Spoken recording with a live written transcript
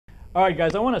All right,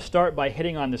 guys, I want to start by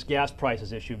hitting on this gas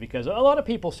prices issue because a lot of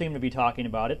people seem to be talking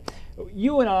about it.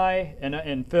 You and I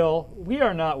and Phil, we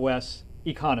are not, Wes,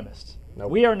 economists. Nope.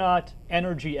 We are not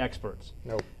energy experts.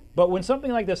 Nope. But when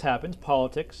something like this happens,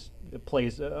 politics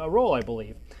plays a role, I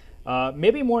believe.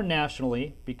 Maybe more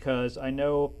nationally, because I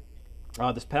know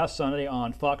this past Sunday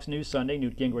on Fox News Sunday,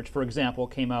 Newt Gingrich, for example,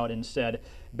 came out and said,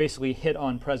 basically hit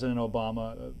on President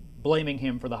Obama, blaming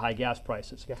him for the high gas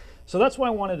prices. Yeah. So that's why I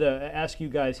wanted to ask you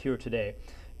guys here today,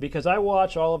 because I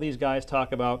watch all of these guys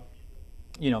talk about,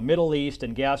 Middle East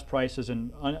and gas prices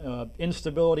and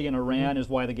instability in Iran is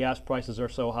why the gas prices are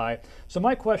so high. So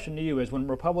my question to you is, when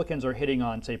Republicans are hitting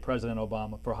on, say, President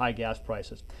Obama for high gas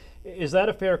prices, is that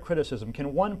a fair criticism?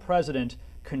 Can one president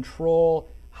control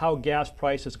how gas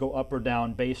prices go up or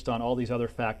down based on all these other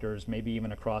factors, maybe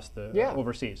even across the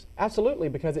overseas? Absolutely,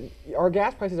 because our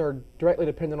gas prices are directly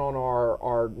dependent on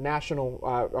our national,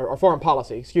 our foreign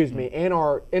policy, excuse me, and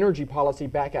our energy policy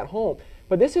back at home.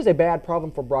 But this is a bad problem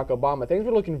for Barack Obama. Things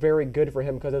were looking very good for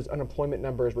him because those unemployment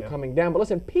numbers were coming down. But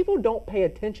listen, people don't pay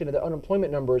attention to the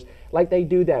unemployment numbers like they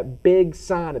do that big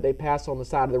sign that they pass on the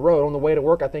side of the road. On the way to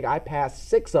work, I think I passed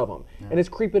 6 of them, and it's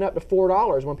creeping up to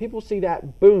 $4. When people see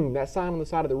that boom, that sign on the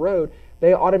side of the road,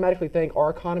 they automatically think our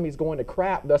economy is going to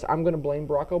crap, thus I'm going to blame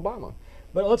Barack Obama.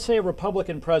 But let's say a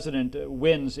Republican president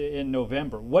wins in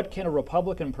November. What can a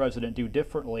Republican president do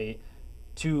differently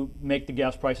to make the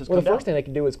gas prices come down? Well, the first thing they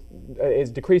can do is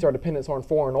decrease our dependence on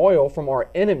foreign oil from our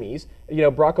enemies.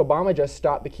 Barack Obama just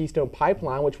stopped the Keystone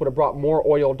Pipeline, which would have brought more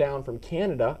oil down from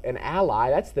Canada, an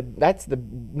ally. That's the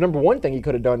number one thing he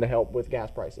could have done to help with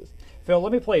gas prices. Phil,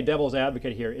 let me play devil's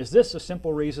advocate here. Is this a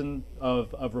simple reason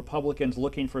of Republicans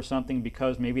looking for something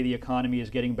because maybe the economy is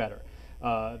getting better?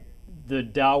 The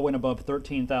Dow went above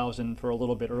 13,000 for a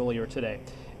little bit earlier today.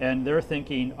 And they're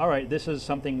thinking, all right, this is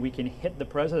something we can hit the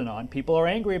president on. People are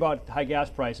angry about high gas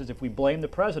prices. If we blame the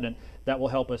president, that will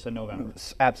help us in November.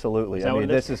 Absolutely. I mean,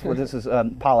 this is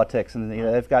politics, and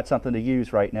they've got something to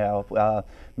use right now,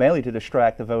 mainly to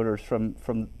distract the voters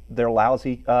from their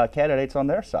lousy candidates on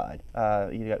their side.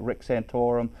 You got Rick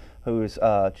Santorum, who's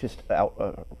just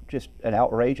an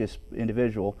outrageous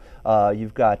individual.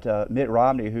 You've got Mitt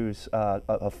Romney, who's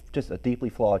just a deeply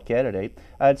flawed candidate.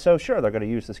 And so, sure, they're going to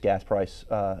use this gas price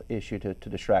issue to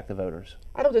distract the voters.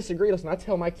 I don't disagree. Listen, I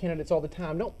tell my candidates all the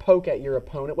time, don't poke at your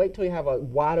opponent. Wait till you have a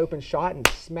wide open shot and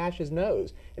smash his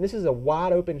nose. And this is a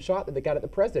wide open shot that they got at the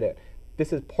president.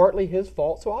 This is partly his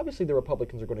fault, so obviously the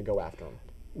Republicans are going to go after him.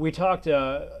 We talked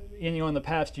in the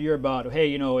past year about,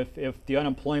 hey, if the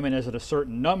unemployment is at a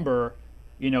certain number,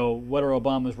 what are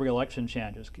Obama's re-election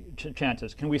chances?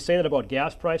 Can we say that about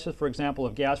gas prices? For example,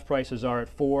 if gas prices are at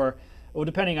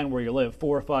depending on where you live,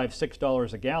 $4, $5,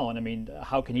 $6 a gallon. I mean,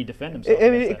 how can he defend himself?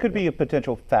 It could be a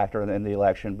potential factor in the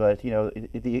election, but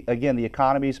again, the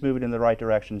economy is moving in the right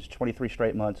direction. It's 23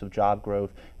 straight months of job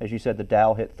growth. As you said, the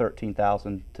Dow hit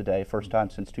 13,000 today, first time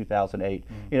since 2008.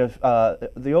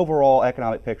 The overall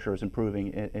economic picture is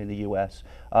improving in the U.S.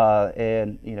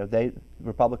 And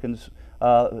Republicans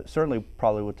certainly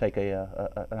probably would take an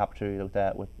opportunity with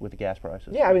that with the gas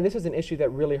prices. Yeah, I mean, this is an issue that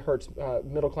really hurts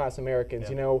middle-class Americans.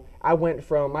 Yeah. I went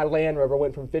from, my Land Rover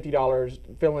went from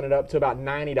 $50 filling it up to about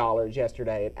 $90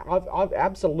 yesterday.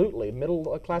 Absolutely,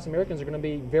 middle-class Americans are going to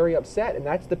be very upset, and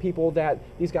that's the people that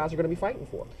these guys are going to be fighting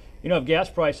for. If gas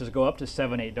prices go up to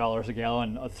 $7, $8 a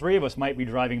gallon, 3 of us might be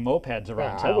driving mopeds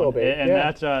around town. I will be. And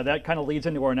that kind of leads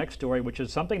into our next story, which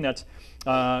is something that's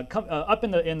up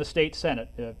in the state Senate.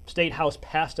 State House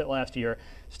passed it last year.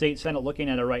 State Senate looking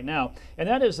at it right now, and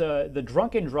that is the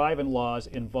drunken driving laws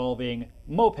involving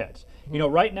mopeds.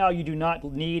 Right now you do not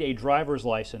need a driver's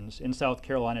license in South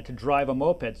Carolina to drive a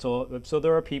moped. So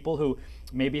there are people who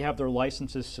maybe have their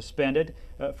licenses suspended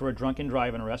for a drunken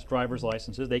driving arrest, driver's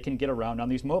licenses. They can get around on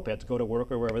these mopeds, go to work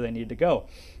or wherever they need to go.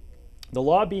 The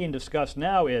law being discussed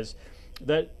now is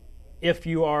that if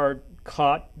you are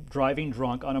caught driving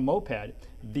drunk on a moped,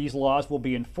 these laws will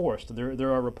be enforced.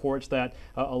 There are reports that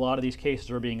a lot of these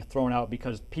cases are being thrown out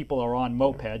because people are on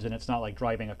mopeds and it's not like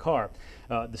driving a car.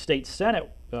 The state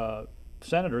Senate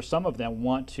senators, some of them,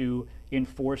 want to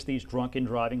enforce these drunken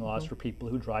driving laws for people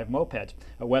who drive mopeds.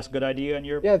 Wes, good idea on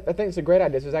your... Yeah, I think it's a great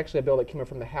idea. This is actually a bill that came up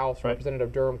from the House, right.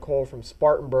 Representative Durham Cole from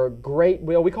Spartanburg. Great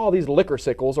bill. We call these liquor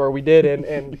sickles, or we did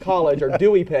in college, or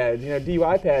Dewey pads,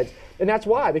 DUI pads. And that's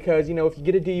why, because, if you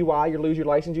get a DUI, you lose your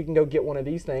license, you can go get one of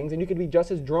these things, and you could be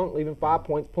just as drunk, leaving 5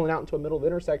 points, pulling out into a middle of the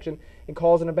intersection and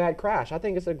causing a bad crash. I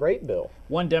think it's a great bill.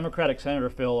 One Democratic Senator,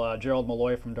 Phil, Gerald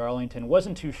Malloy from Darlington,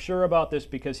 wasn't too sure about this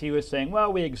because he was saying,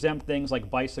 well, we exempt things like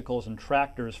bicycles and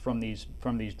tractors from these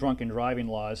drunken driving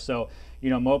laws. So,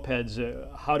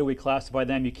 mopeds, how do we classify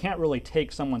them? You can't really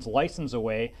take someone's license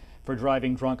away for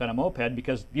driving drunk on a moped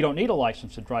because you don't need a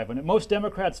license to drive one. Most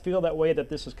Democrats feel that way, that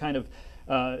this is kind of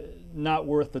not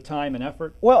worth the time and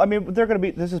effort. Well, I mean, they're going to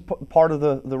be. This is part of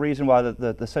the reason why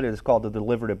the Senate is called the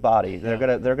deliberative body. They're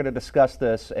going to discuss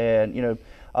this and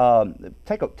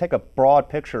take a broad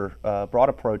picture, broad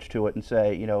approach to it, and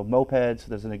say mopeds.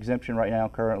 There's an exemption right now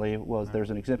currently. Well, there's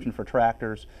an exemption for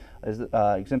tractors. There's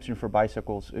exemption for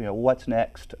bicycles. What's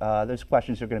next? Those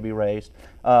questions are going to be raised.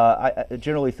 I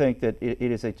generally think that it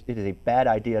is a bad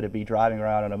idea to be driving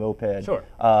around on a moped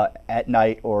at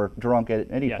night or drunk at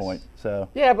any point. So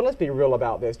yeah, but let's be real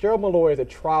about this. Gerald Malloy is a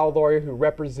trial lawyer who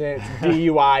represents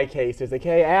DUI cases,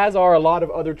 okay? As are a lot of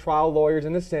other trial lawyers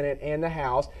in the Senate and the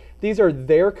House. These are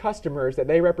their customers that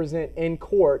they represent in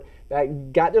court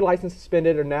that got their license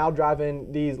suspended are now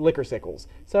driving these liquor sickles.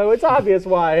 So it's obvious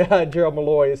why Gerald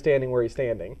Malloy is standing where he's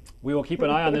standing. We will keep an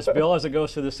eye on this bill as it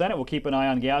goes through the Senate. We'll keep an eye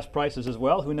on gas prices as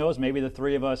well. Who knows? Maybe the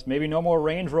three of us, maybe no more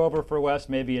Range Rover for Wes.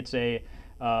 Maybe it's a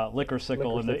liquor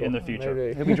sickle in the future.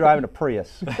 Maybe. He'll be driving a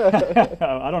Prius.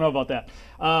 I don't know about that.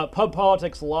 Pub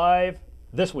Politics Live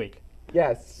this week.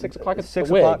 Yeah, 6 o'clock at 6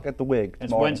 the Wig. o'clock at the Wig.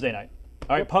 It's Wednesday night.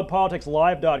 All right,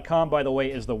 pubpoliticslive.com, by the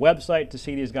way, is the website to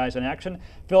see these guys in action.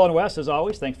 Phil and Wes, as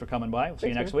always, thanks for coming by. We'll see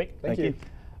you next week. Thank you.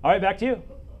 All right, back to you.